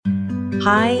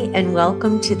Hi, and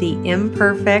welcome to the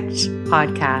Imperfect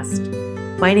Podcast.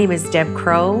 My name is Deb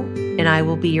Crow, and I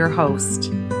will be your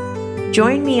host.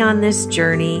 Join me on this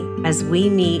journey as we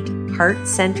meet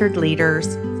heart-centered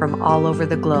leaders from all over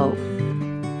the globe.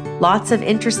 Lots of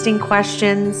interesting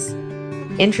questions,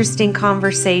 interesting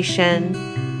conversation,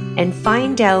 and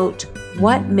find out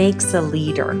what makes a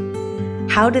leader.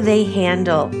 How do they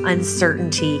handle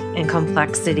uncertainty and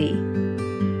complexity?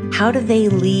 How do they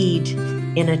lead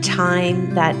in a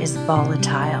time that is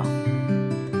volatile?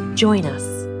 Join us.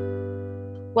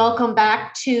 Welcome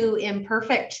back to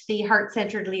Imperfect, the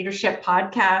Heart-Centered Leadership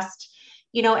Podcast.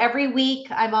 You know, every week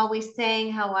I'm always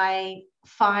saying how I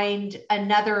find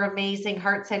another amazing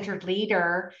heart-centered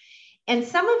leader. And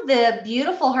some of the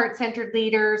beautiful heart-centered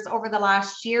leaders over the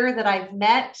last year that I've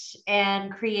met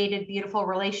and created beautiful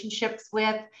relationships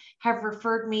with have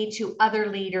referred me to other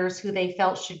leaders who they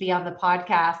felt should be on the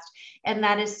podcast. And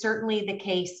that is certainly the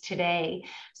case today.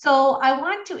 So I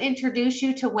want to introduce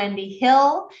you to Wendy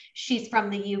Hill. She's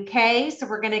from the UK. So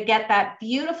we're going to get that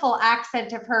beautiful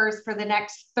accent of hers for the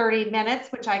next 30 minutes,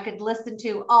 which I could listen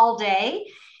to all day.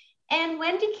 And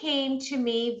Wendy came to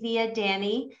me via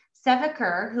Danny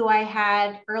Seviker, who I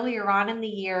had earlier on in the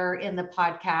year in the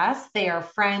podcast. They are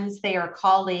friends, they are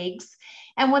colleagues.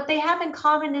 And what they have in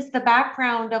common is the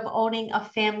background of owning a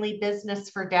family business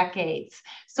for decades.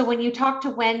 So when you talk to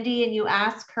Wendy and you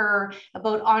ask her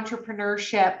about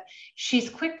entrepreneurship, she's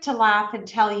quick to laugh and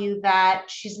tell you that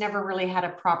she's never really had a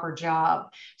proper job.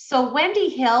 So Wendy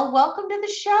Hill, welcome to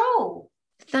the show.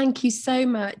 Thank you so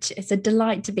much. It's a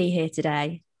delight to be here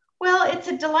today. Well, it's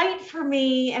a delight for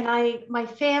me, and my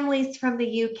family's from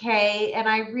the UK, and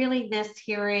I really miss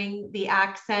hearing the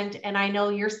accent. And I know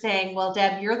you're saying, well,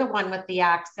 Deb, you're the one with the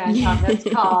accent on this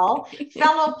call,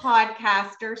 fellow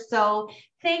podcaster. So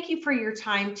thank you for your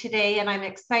time today, and I'm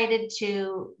excited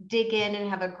to dig in and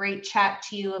have a great chat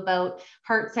to you about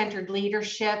heart-centered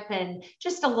leadership and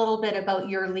just a little bit about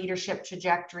your leadership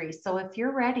trajectory. So if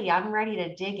you're ready, I'm ready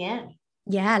to dig in.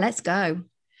 Yeah, let's go.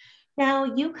 Now,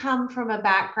 you come from a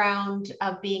background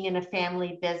of being in a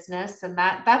family business, and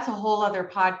that's a whole other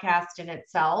podcast in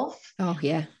itself. Oh,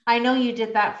 yeah. I know you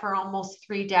did that for almost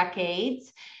 3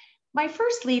 decades. My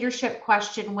first leadership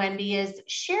question, Wendy, is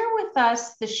share with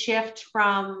us the shift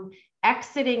from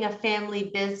exiting a family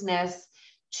business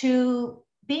to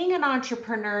being an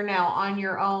entrepreneur now on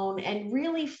your own and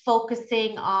really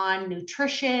focusing on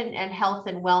nutrition and health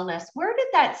and wellness. Where did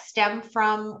that stem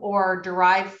from or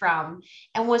derive from?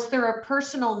 And was there a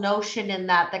personal notion in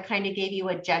that kind of gave you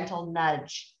a gentle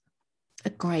nudge?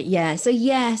 Great. Yeah. So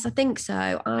yes, I think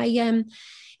so.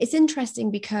 It's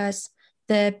interesting because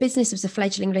the business was a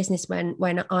fledgling business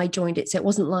when I joined it. So it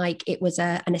wasn't like it was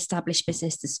an established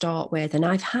business to start with. And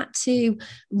I've had to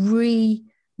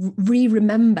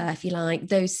remember, if you like,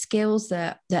 those skills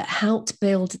that helped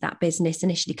build that business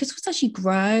initially, because as you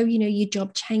grow, you know, your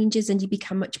job changes and you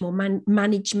become much more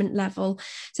management level.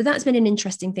 So that's been an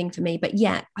interesting thing for me. But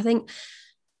yeah, I think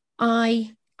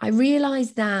I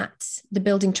realized that the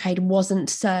building trade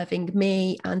wasn't serving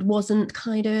me and wasn't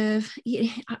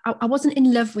I wasn't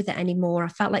in love with it anymore. I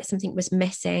felt like something was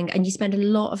missing, and you spend a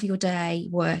lot of your day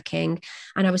working.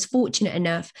 And I was fortunate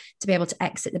enough to be able to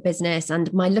exit the business.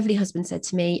 And my lovely husband said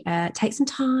to me, take some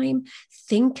time,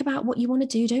 think about what you want to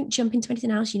do. Don't jump into anything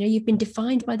else. You know, you've been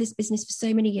defined by this business for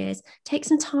so many years. Take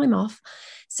some time off.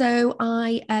 So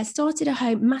I started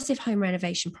a massive home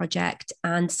renovation project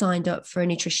and signed up for a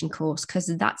nutrition course, because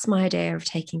that's my idea of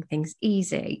taking things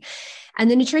easy.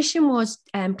 And the nutrition was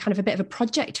kind of a bit of a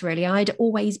project, really. I'd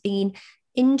always been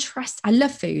interested. I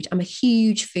love food. I'm a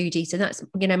huge foodie. So that's,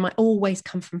 you know, my always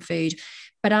come from food.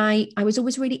 But I was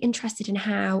always really interested in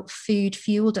how food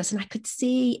fueled us. And I could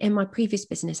see in my previous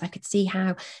business, I could see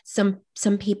how some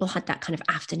people had that kind of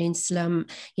afternoon slump.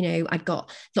 You know, I've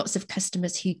got lots of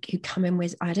customers who come in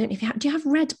with, I don't know if do you have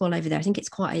Red Bull over there? I think it's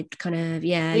quite a kind of,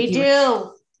 yeah. We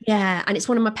do. Yeah. And it's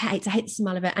one of my pets. I hate the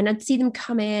smell of it. And I'd see them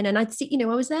come in, and I'd see, you know,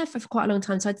 I was there for quite a long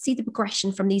time. So I'd see the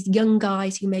progression from these young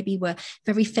guys who maybe were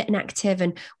very fit and active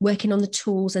and working on the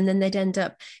tools. And then they'd end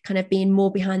up kind of being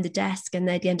more behind the desk, and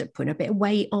they'd end up putting a bit of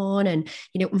weight on. And,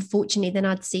 you know, unfortunately, then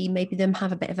I'd see maybe them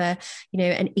have a bit of a, you know,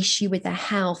 an issue with their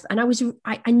health. And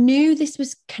I knew this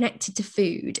was connected to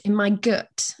food in my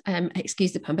gut,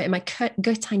 excuse the pun, but in my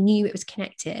gut, I knew it was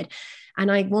connected.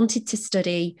 And I wanted to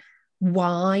study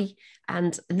why.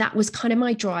 And that was kind of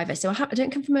my driver. So I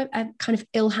don't come from a kind of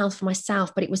ill health for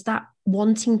myself, but it was that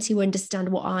wanting to understand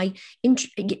what I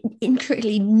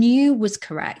intricately knew was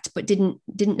correct, but didn't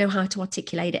know how to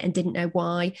articulate it and didn't know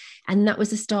why. And that was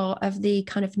the start of the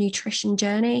kind of nutrition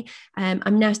journey.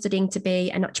 I'm now studying to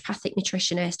be a naturopathic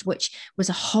nutritionist, which was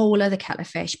a whole other kettle of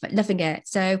fish, but loving it.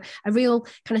 So a real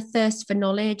kind of thirst for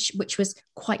knowledge, which was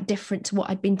quite different to what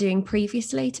I'd been doing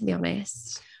previously, to be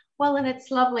honest. Well, and it's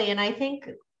lovely. And I think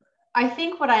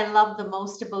what I love the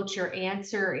most about your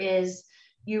answer is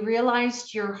you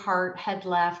realized your heart had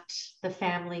left the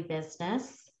family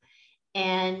business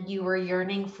and you were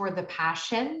yearning for the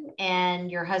passion,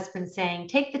 and your husband saying,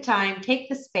 take the time, take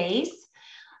the space.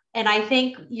 And I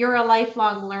think you're a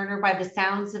lifelong learner by the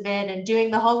sounds of it, and doing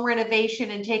the home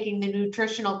renovation and taking the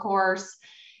nutritional course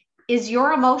is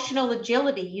your emotional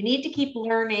agility. You need to keep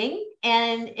learning.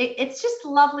 And it's just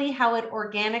lovely how it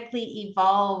organically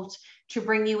evolved to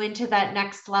bring you into that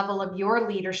next level of your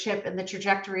leadership and the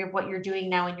trajectory of what you're doing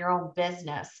now in your own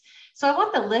business. So I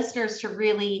want the listeners to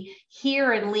really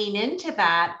hear and lean into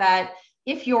that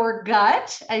if your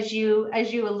gut, as you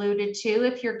alluded to,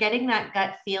 if you're getting that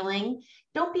gut feeling,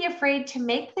 don't be afraid to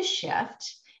make the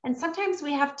shift. And sometimes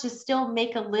we have to still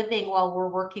make a living while we're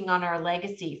working on our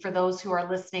legacy. For those who are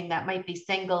listening that might be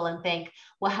single and think,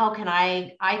 well, how can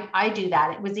I do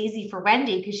that? It was easy for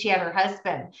Wendy because she had her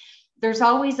husband. There's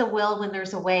always a will when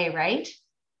there's a way, right?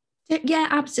 Yeah,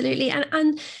 absolutely.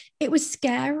 And it was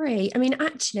scary. I mean,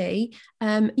 actually,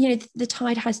 the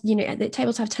tide has, the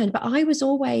tables have turned, but I was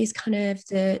always kind of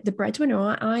the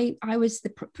breadwinner. I was the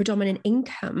predominant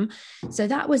income. So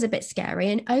that was a bit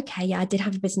scary. And okay, yeah, I did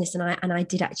have a business and I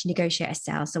did actually negotiate a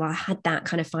sale. So I had that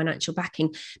kind of financial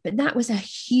backing, but that was a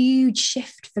huge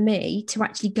shift for me to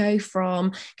actually go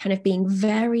from kind of being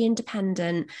very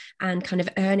independent and kind of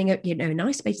earning a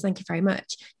nice base, thank you very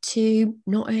much, to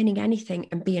not earning anything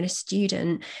and being a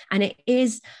student. And it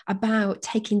is about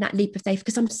taking that leap of faith,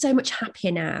 because I'm so much happier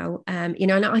now, and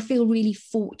I feel really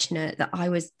fortunate that I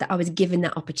was given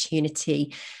that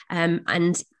opportunity,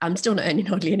 and I'm still not earning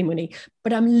hardly any money,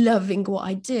 but I'm loving what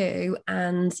I do.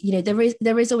 And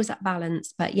there is always that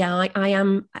balance, but yeah, I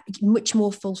am much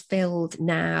more fulfilled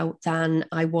now than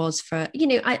I was for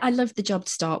I loved the job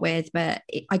to start with, but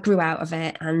I grew out of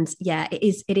it. And yeah, it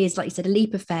is like you said, a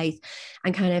leap of faith,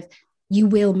 and kind of you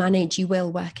will manage, you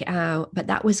will work it out. But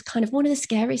that was kind of one of the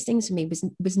scariest things for me,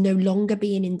 was no longer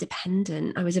being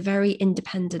independent. I was a very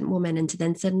independent woman, and to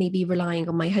then suddenly be relying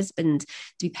on my husband to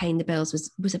be paying the bills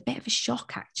was a bit of a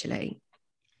shock, actually.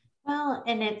 Well,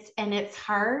 and it's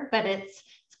hard, but it's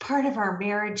part of our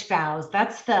marriage vows.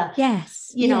 That's the,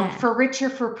 Yes, yeah. for richer,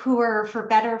 for poorer, for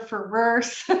better, for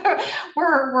worse.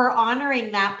 we're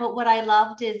honoring that. But what I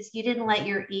loved is you didn't let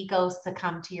your ego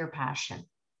succumb to your passion.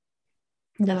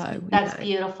 That's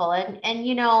beautiful. And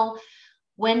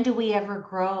when do we ever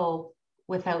grow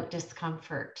without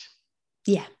discomfort?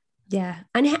 Yeah.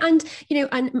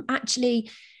 And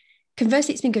actually,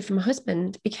 conversely, it's been good for my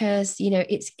husband, because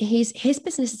it's his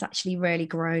business has actually really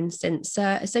grown since.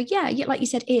 So yeah, like you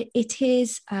said, it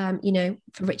is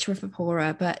for richer or for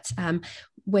poorer, but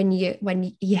when you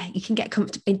can get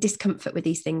in discomfort with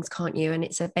these things, can't you? And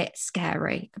it's a bit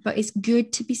scary, but it's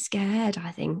good to be scared,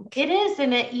 I think. It is.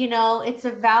 And it's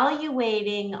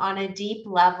evaluating on a deep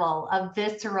level, a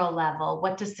visceral level.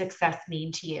 What does success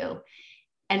mean to you?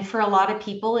 And for a lot of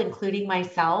people, including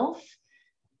myself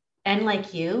and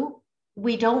like you,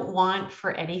 we don't want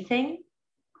for anything.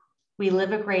 We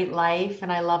live a great life.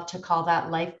 And I love to call that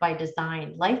life by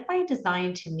design. Life by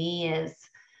design to me is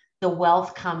the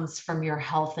wealth comes from your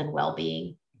health and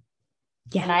well-being.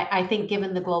 Yeah. And I think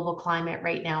given the global climate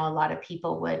right now, a lot of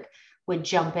people would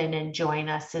jump in and join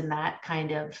us in that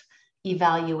kind of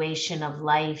evaluation of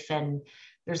life. And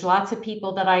there's lots of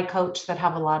people that I coach that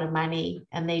have a lot of money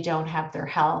and they don't have their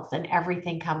health, and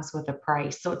everything comes with a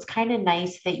price. So it's kind of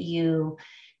nice that you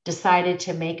decided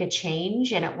to make a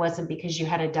change, and it wasn't because you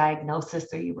had a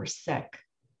diagnosis or you were sick.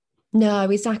 No,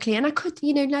 exactly. And I could,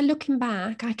 now looking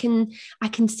back, I can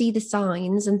see the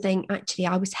signs and think, actually,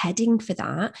 I was heading for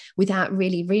that without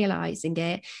really realizing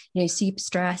it, super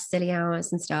stressed, silly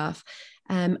hours and stuff.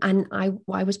 And I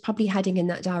was probably heading in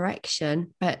that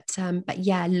direction, but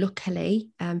yeah, luckily,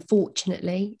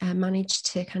 fortunately,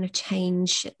 managed to kind of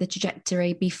change the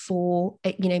trajectory before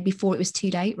it was too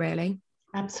late, really.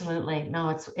 Absolutely.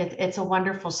 No, it's a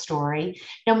wonderful story.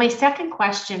 Now, my second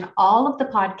question, all of the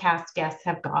podcast guests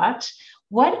have got,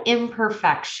 what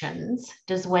imperfections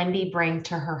does Wendy bring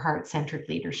to her heart-centered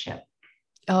leadership?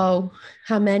 Oh,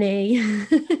 how many?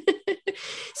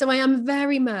 So I am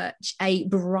very much a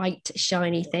bright,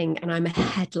 shiny thing, and I'm a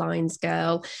headlines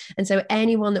girl. And so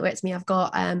anyone that works with me, I've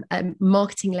got a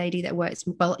marketing lady that works,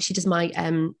 well, she does my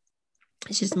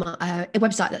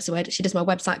website, that's the word. She does my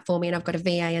website for me, and I've got a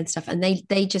VA and stuff, and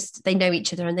they know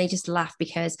each other, and they just laugh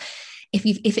because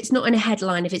if it's not in a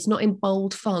headline, if it's not in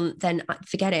bold font, then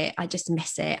forget it. I just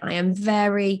miss it. I am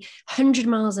very 100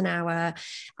 miles an hour,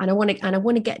 and I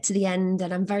want to get to the end,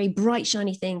 and I'm very bright,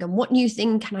 shiny thing. And what new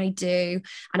thing can I do?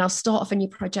 And I'll start off a new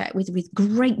project with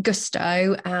great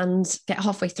gusto and get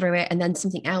halfway through it, and then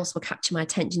something else will capture my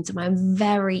attention. So I'm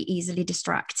very easily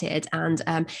distracted, and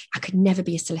I could never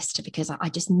be a solicitor because I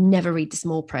just never read the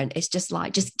small print. It's just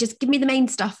like just give me the main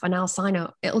stuff and I'll sign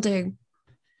up. It'll do.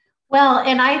 Well,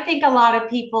 and I think a lot of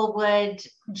people would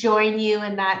join you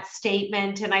in that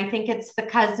statement. And I think it's the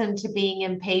cousin to being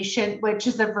impatient, which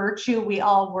is a virtue we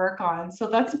all work on. So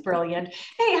that's brilliant.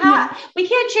 Hey, we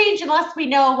can't change unless we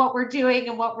know what we're doing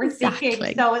and what we're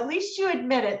thinking. So at least you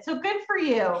admit it. So good for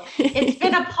you. It's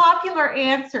been a popular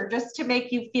answer just to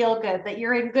make you feel good that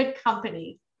you're in good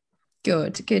company.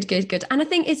 Good. And I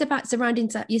think it's about surrounding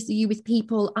you with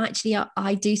people. Actually,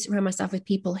 I do surround myself with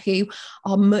people who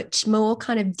are much more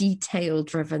kind of detail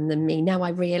driven than me. Now I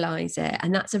realize it.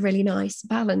 And that's a really nice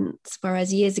balance.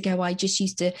 Whereas years ago, I just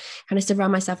used to kind of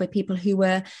surround myself with people who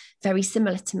were very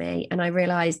similar to me. And I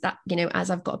realized that,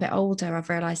 as I've got a bit older, I've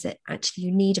realized that actually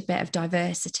you need a bit of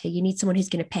diversity. You need someone who's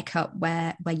going to pick up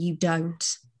where you don't.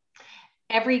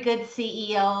 Every good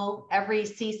CEO, every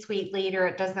C-suite leader,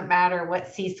 it doesn't matter what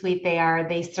C-suite they are,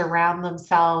 they surround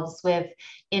themselves with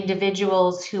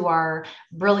individuals who are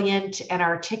brilliant and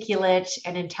articulate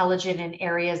and intelligent in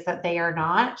areas that they are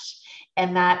not.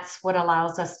 And that's what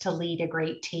allows us to lead a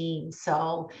great team.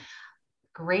 So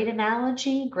great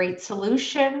analogy, great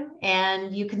solution.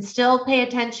 And you can still pay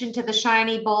attention to the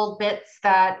shiny, bold bits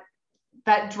that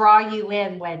draw you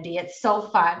in, Wendy. It's so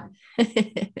fun.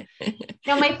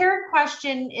 Now, my third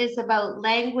question is about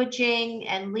languaging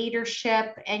and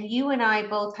leadership. And you and I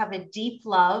both have a deep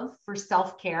love for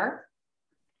self-care.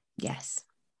 Yes.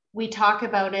 We talk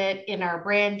about it in our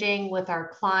branding with our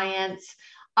clients.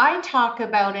 I talk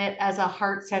about it as a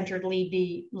heart-centered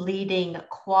leading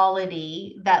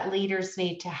quality that leaders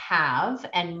need to have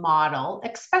and model,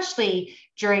 especially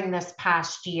during this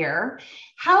past year.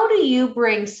 How do you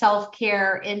bring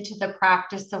self-care into the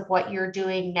practice of what you're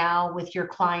doing now with your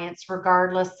clients,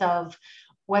 regardless of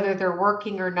whether they're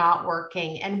working or not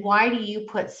working? And why do you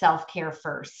put self-care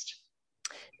first?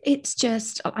 It's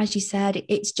just, as you said,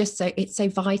 it's so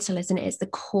vital, isn't it? It's the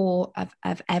core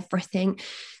of everything.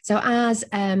 So as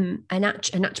a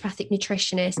naturopathic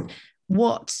nutritionist,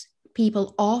 what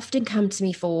people often come to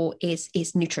me for is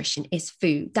nutrition, is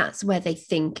food. That's where they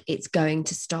think it's going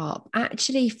to stop.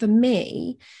 Actually, for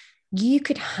me, you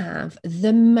could have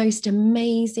the most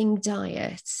amazing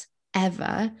diet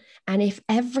ever, and if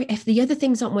the other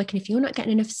things aren't working, if you're not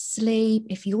getting enough sleep,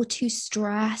 if you're too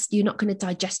stressed, you're not going to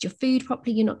digest your food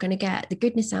properly, you're not going to get the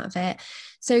goodness out of it.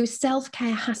 So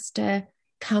self-care has to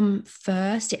come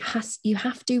first. You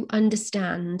have to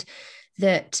understand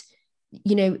that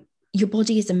your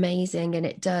body is amazing and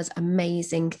it does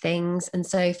amazing things. And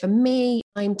so for me,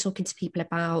 I'm talking to people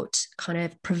about kind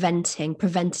of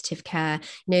preventative care.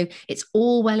 It's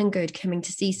all well and good coming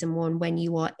to see someone when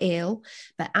you are ill,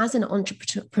 but as an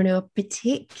entrepreneur,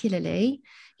 particularly,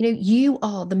 you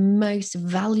are the most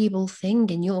valuable thing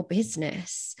in your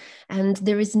business. And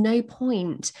there is no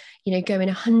point, going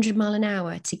 100 miles an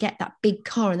hour to get that big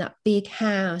car and that big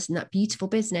house and that beautiful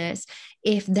business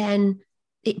if then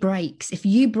it breaks. If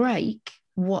you break,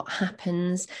 what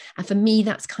happens? And for me,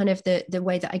 that's kind of the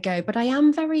way that I go. But I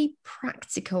am very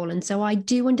practical. And so I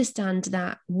do understand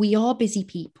that we are busy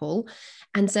people.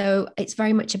 And so it's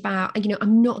very much about,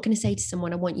 I'm not going to say to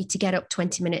someone, I want you to get up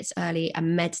 20 minutes early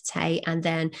and meditate and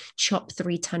then chop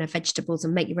 3 tons of vegetables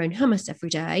and make your own hummus every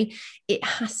day. It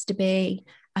has to be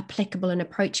applicable and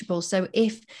approachable. So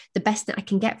if the best that I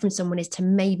can get from someone is to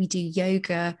maybe do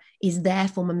yoga, is their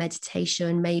form of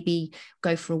meditation, maybe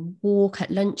go for a walk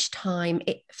at lunchtime,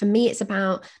 for me, it's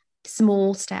about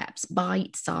small steps,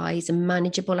 bite size and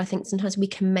manageable. I think sometimes we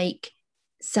can make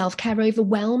self-care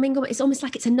overwhelming, or it's almost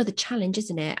like it's another challenge,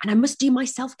 isn't it? And I must do my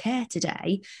self-care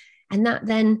today. And that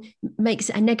then makes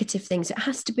it a negative thing. So it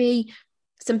has to be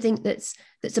something that's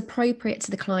appropriate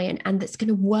to the client and that's going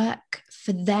to work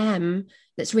for them,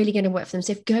 that's really going to work for them.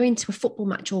 So if going to a football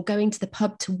match or going to the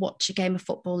pub to watch a game of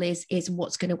football is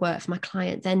what's going to work for my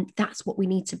client, then that's what we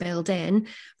need to build in,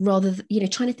 rather than,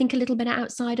 trying to think a little bit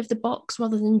outside of the box,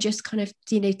 rather than just kind of,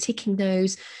 ticking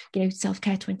those,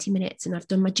 self-care 20 minutes and I've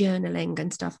done my journaling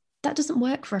and stuff. That doesn't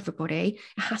work for everybody.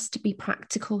 It has to be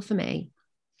practical for me.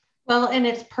 Well, and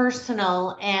it's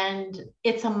personal and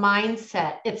it's a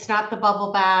mindset. It's not the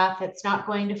bubble bath. It's not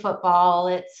going to football.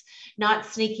 It's not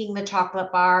sneaking the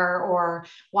chocolate bar or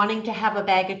wanting to have a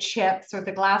bag of chips or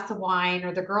the glass of wine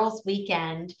or the girls'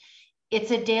 weekend.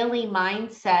 It's a daily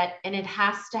mindset and it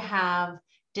has to have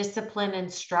discipline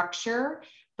and structure,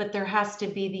 but there has to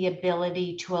be the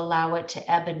ability to allow it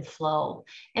to ebb and flow.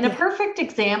 And a Yeah. perfect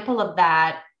example of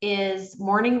that is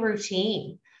morning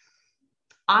routine.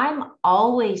 I'm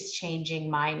always changing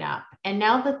mine up. And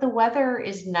now that the weather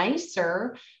is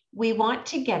nicer, we want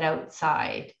to get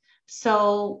outside.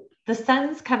 So the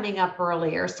sun's coming up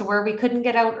earlier. So where we couldn't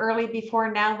get out early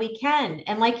before, now we can.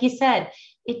 And like you said,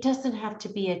 it doesn't have to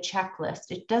be a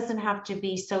checklist. It doesn't have to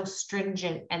be so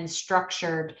stringent and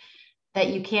structured that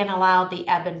you can't allow the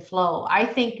ebb and flow. I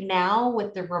think now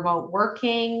with the remote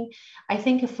working, I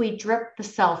think if we drip the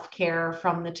self care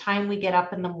from the time we get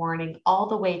up in the morning all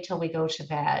the way till we go to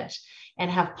bed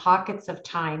and have pockets of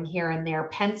time here and there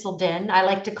penciled in, I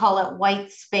like to call it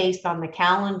white space on the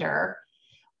calendar.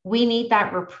 We need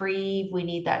that reprieve. We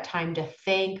need that time to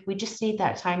think. We just need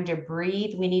that time to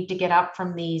breathe. We need to get up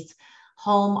from these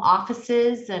home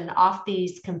offices and off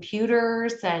these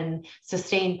computers and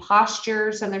sustain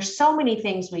postures. And there's so many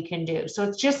things we can do. So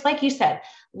it's just like you said,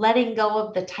 letting go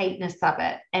of the tightness of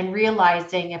it and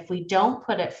realizing if we don't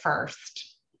put it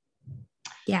first,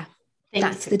 Yeah. things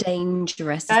That's the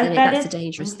dangerous, isn't that, it? that That's the is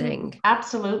dangerous thing.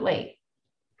 absolutely.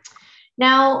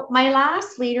 Now, my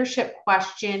last leadership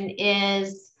question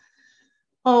is,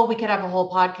 oh, we could have a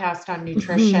whole podcast on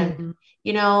nutrition.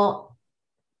 You know,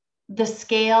 the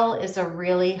scale is a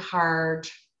really hard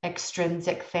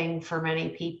extrinsic thing for many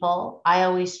people. I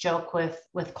always joke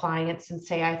with clients and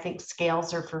say I think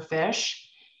scales are for fish.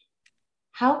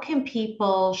 How can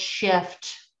people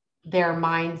shift their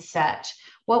mindset?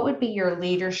 What would be your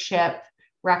leadership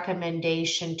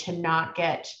recommendation to not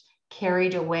get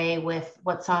carried away with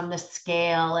what's on the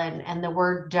scale and the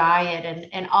word diet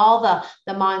and all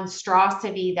the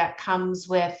monstrosity that comes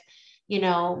with,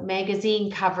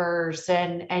 magazine covers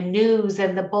and news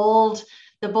and the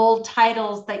bold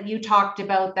titles that you talked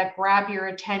about that grab your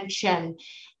attention?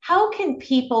 How can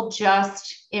people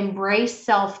just embrace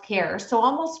self-care? So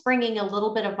almost bringing a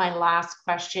little bit of my last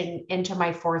question into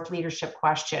my fourth leadership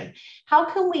question. How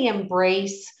can we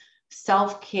embrace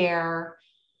self-care,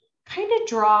 kind of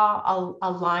draw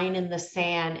a line in the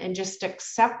sand and just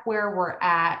accept where we're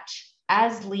at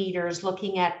as leaders,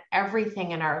 looking at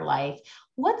everything in our life?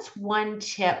 What's one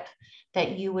tip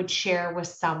that you would share with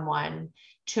someone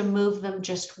to move them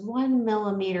just 1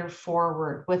 millimeter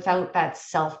forward without that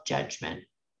self-judgment?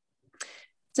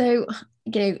 So,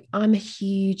 I'm a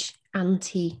huge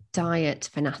anti-diet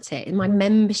fanatic. My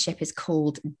membership is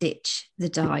called Ditch the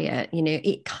Diet.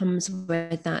 It comes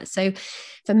with that. So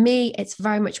for me, it's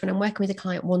very much when I'm working with a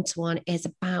client one-to-one is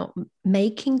about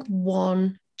making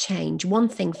one change, one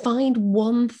thing, find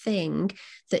one thing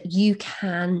that you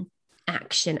can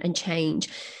action and change.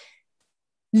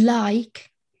 Like,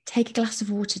 take a glass of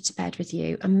water to bed with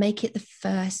you and make it the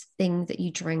first thing that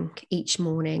you drink each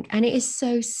morning. And it is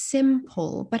so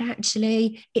simple, but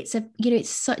actually it's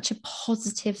such a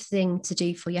positive thing to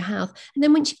do for your health. And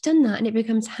then once you've done that and it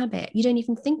becomes habit, you don't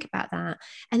even think about that.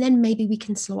 And then maybe we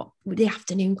can swap the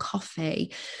afternoon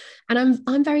coffee. And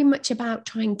I'm very much about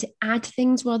trying to add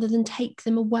things rather than take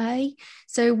them away.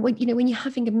 So when you're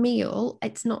having a meal,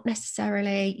 it's not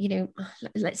necessarily,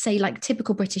 let's say like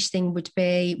typical British thing would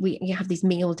be you have these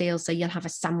meal deals. So you'll have a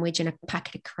sandwich and a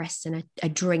packet of crisps and a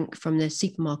drink from the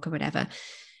supermarket or whatever.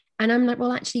 And I'm like,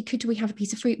 well, actually, could we have a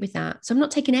piece of fruit with that? So I'm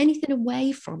not taking anything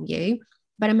away from you,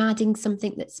 but I'm adding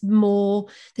something that's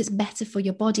better for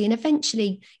your body. And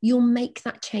eventually you'll make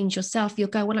that change yourself. You'll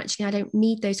go, well, actually, I don't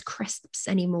need those crisps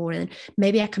anymore. And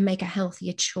maybe I can make a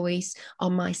healthier choice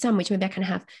on my sandwich. Maybe I can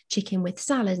have chicken with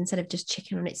salad instead of just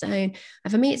chicken on its own.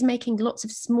 And for me, it's making lots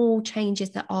of small changes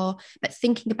but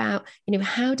thinking about,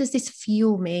 how does this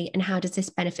fuel me and how does this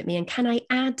benefit me? And can I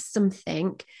add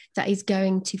something that is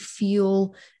going to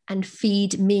fuel and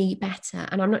feed me better?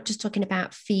 And I'm not just talking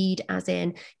about feed as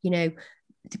in,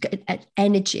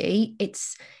 energy.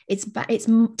 It's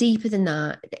deeper than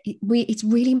that. It's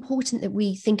really important that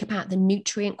we think about the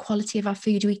nutrient quality of our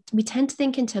food. We tend to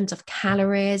think in terms of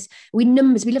calories. We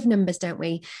love numbers, don't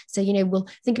we? So we'll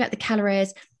think about the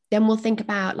calories, then we'll think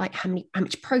about like how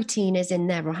much protein is in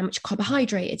there, or how much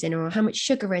carbohydrate is in, or how much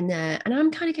sugar in there. And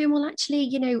I'm kind of going, well, actually,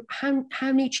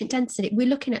 how nutrient dense is it? We're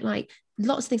looking at like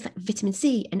lots of things like vitamin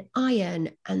C and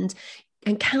iron and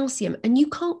calcium, and you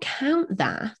can't count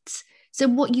that So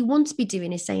what you want to be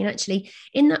doing is saying, actually,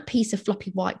 in that piece of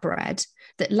floppy white bread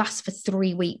that lasts for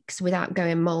 3 weeks without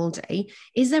going moldy,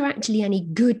 is there actually any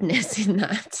goodness in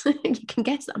that? You can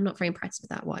guess that I'm not very impressed with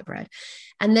that white bread.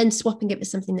 And then swapping it with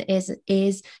something that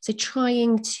is. So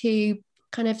trying to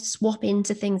kind of swap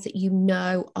into things that you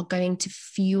know are going to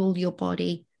fuel your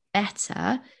body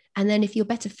better. And then if you're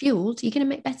better fueled, you're going to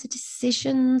make better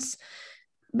decisions.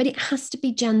 But it has to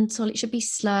be gentle. It should be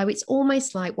slow. It's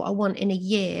almost like what I want in a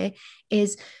year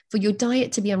is for your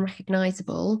diet to be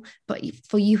unrecognizable, but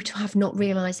for you to have not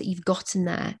realized that you've gotten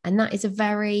there. And that is a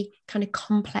very kind of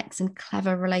complex and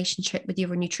clever relationship with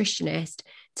your nutritionist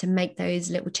to make those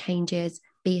little changes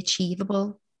be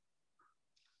achievable.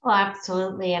 Well,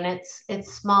 absolutely. And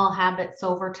it's small habits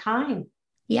over time.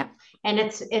 Yeah. And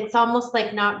it's almost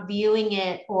like not viewing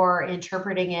it or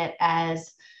interpreting it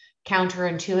as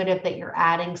counterintuitive that you're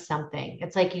adding something.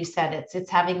 It's like you said,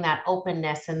 it's having that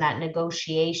openness and that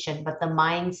negotiation, but the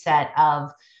mindset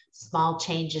of small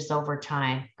changes over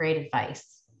time. Great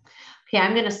advice. Okay,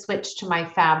 I'm going to switch to my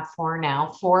Fab Four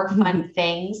now. Four fun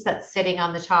things that's sitting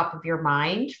on the top of your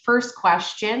mind. First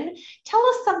question, tell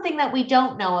us something that we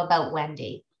don't know about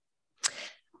Wendy.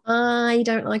 I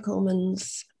don't like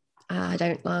almonds. I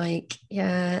don't like,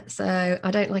 yeah. So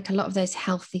I don't like a lot of those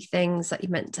healthy things that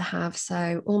you're meant to have.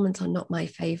 So almonds are not my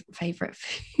favorite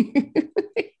food.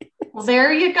 Well,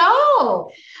 there you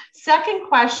go. Second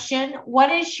question,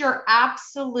 what is your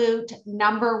absolute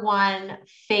number one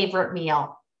favorite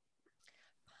meal?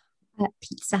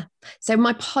 Pizza. So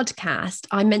my podcast,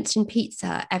 I mention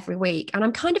pizza every week, and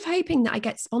I'm kind of hoping that I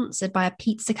get sponsored by a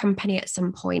pizza company at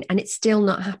some point, and it's still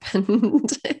not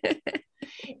happened.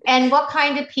 And what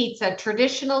kind of pizza?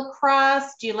 Traditional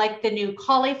crust? Do you like the new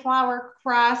cauliflower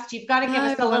crust? You've got to give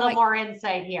us a little more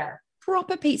insight here.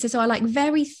 Proper pizza. So I like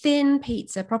very thin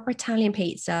pizza, proper Italian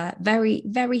pizza, very,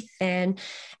 very thin.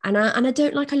 And I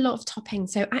don't like a lot of toppings.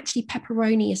 So actually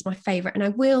pepperoni is my favorite. And I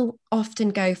will often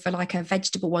go for like a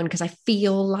vegetable one because I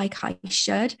feel like I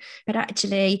should. But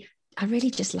actually, I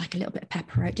really just like a little bit of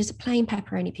pepperoni. Just a plain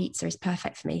pepperoni pizza is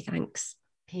perfect for me. Thanks.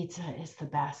 Pizza is the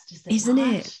best, isn't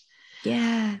it?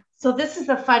 Yeah. So this is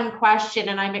a fun question,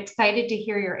 and I'm excited to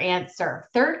hear your answer.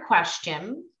 Third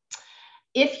question.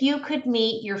 If you could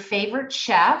meet your favorite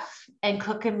chef and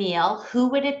cook a meal, who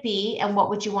would it be and what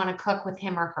would you want to cook with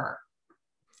him or her?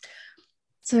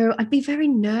 So I'd be very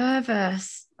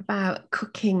nervous about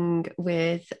cooking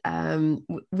with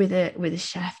a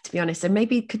chef, to be honest. So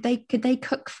maybe could they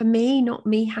cook for me, not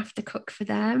me have to cook for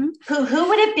them? Who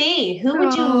would it be? Who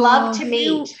would you love to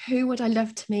meet? Who would I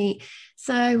love to meet?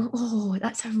 So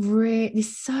that's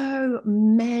there's so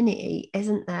many,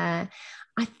 isn't there?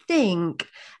 I think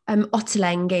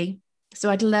Ottolenghi. So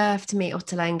I'd love to meet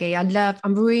Ottolenghi.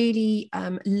 I'm really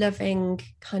loving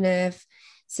kind of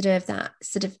that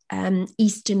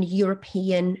Eastern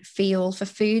European feel for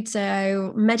food.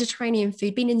 So Mediterranean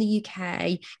food, being in the UK,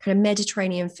 kind of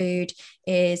Mediterranean food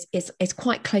is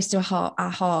quite close to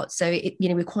our heart. So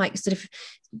we're quite sort of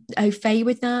au fait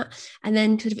with that. And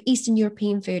then sort of Eastern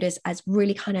European food as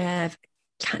really kind of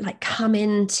like come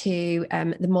into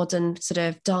the modern sort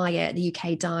of diet, the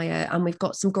UK diet, and we've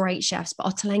got some great chefs. But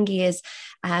Ottolenghi is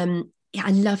yeah,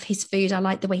 I love his food. I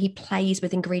like the way he plays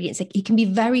with ingredients. It can be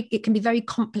very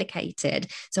complicated.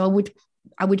 So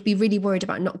I would be really worried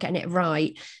about not getting it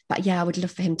right. But yeah, I would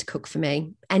love for him to cook for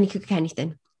me. And he could cook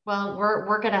anything. Well,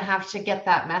 we're going to have to get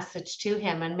that message to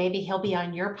him, and maybe he'll be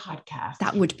on your podcast.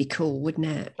 That would be cool, wouldn't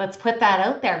it? Let's put that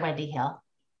out there, Wendy Hill.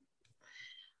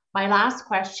 My last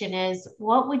question is,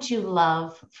 what would you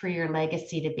love for your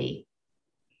legacy to be?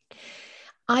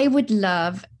 I would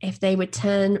love if they would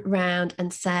turn around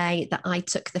and say that I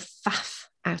took the faff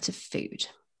out of food.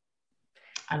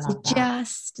 I love that.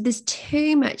 There's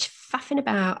too much faffing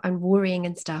about and worrying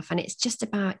and stuff. And it's just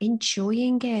about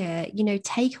enjoying it,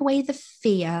 take away the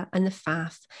fear and the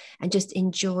faff and just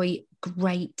enjoy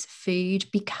great food,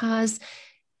 because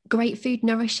great food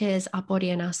nourishes our body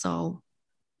and our soul.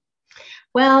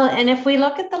 Well, and if we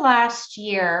look at the last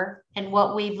year and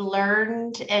what we've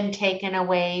learned and taken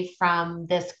away from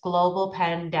this global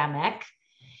pandemic,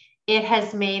 it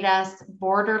has made us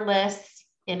borderless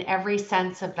in every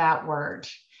sense of that word,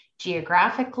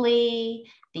 geographically,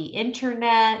 the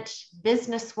internet,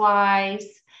 business-wise.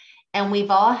 And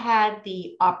we've all had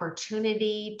the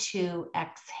opportunity to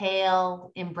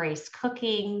exhale, embrace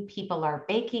cooking. People are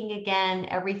baking again,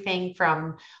 everything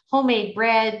from homemade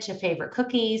bread to favorite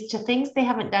cookies to things they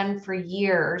haven't done for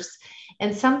years.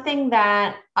 And something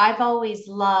that I've always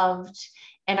loved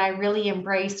and I really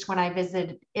embraced when I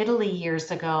visited Italy years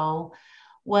ago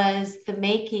was the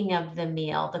making of the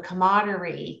meal, the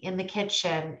camaraderie in the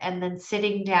kitchen, and then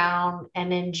sitting down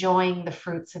and enjoying the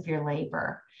fruits of your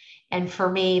labor. And for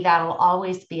me, that'll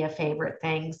always be a favorite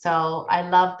thing. So I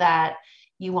love that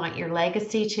you want your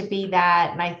legacy to be that.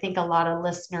 And I think a lot of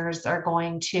listeners are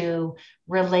going to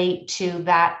relate to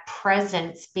that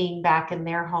presence being back in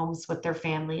their homes with their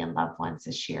family and loved ones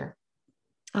this year.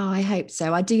 Oh, I hope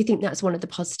so. I do think that's one of the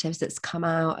positives that's come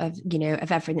out of,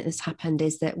 of everything that's happened,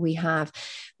 is that we have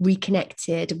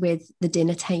reconnected with the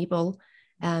dinner table.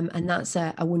 And that's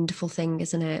a wonderful thing,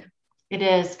 isn't it? It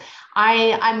is.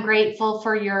 I'm grateful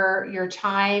for your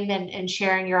time and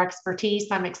sharing your expertise.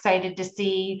 I'm excited to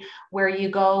see where you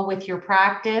go with your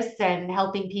practice and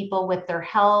helping people with their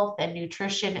health and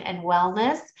nutrition and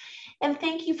wellness. And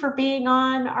thank you for being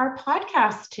on our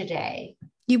podcast today.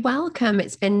 You're welcome.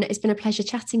 It's been a pleasure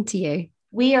chatting to you.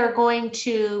 We are going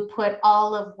to put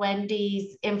all of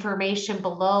Wendy's information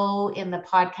below in the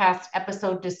podcast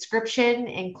episode description,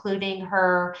 including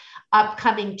her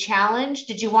upcoming challenge.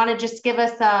 Did you want to just give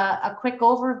us a quick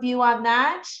overview on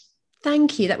that?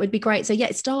 Thank you. That would be great. So yeah,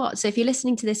 it starts. So if you're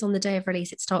listening to this on the day of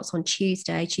release, it starts on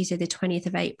Tuesday, the 20th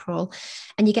of April,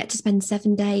 and you get to spend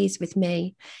 7 days with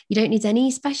me. You don't need any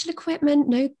special equipment,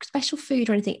 no special food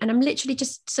or anything. And I'm literally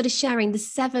just sort of sharing the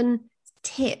 7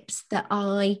 tips that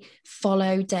I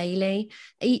follow daily.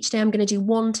 Each day I'm going to do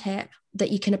one tip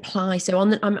that you can apply. So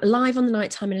I'm live on the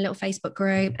nighttime in a little Facebook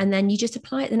group, and then you just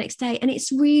apply it the next day. And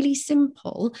it's really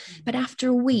simple, but after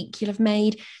a week, you'll have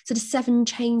made sort of 7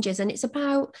 changes. And it's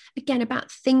about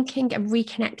thinking and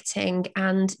reconnecting,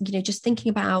 and, just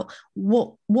thinking about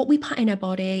what we put in our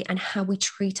body and how we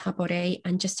treat our body,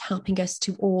 and just helping us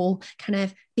to all kind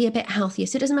of be a bit healthier.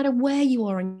 So it doesn't matter where you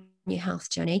are in your health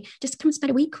journey, just come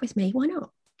spend a week with me. Why not?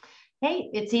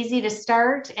 Hey, it's easy to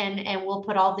start, and we'll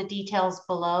put all the details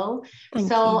below.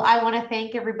 Thank you. I want to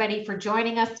thank everybody for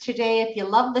joining us today. If you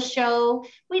love the show,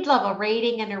 we'd love a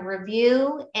rating and a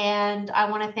review. And I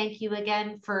want to thank you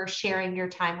again for sharing your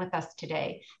time with us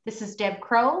today. This is Deb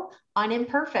Crow on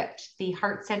Imperfect, the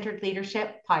Heart-Centered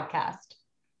Leadership Podcast.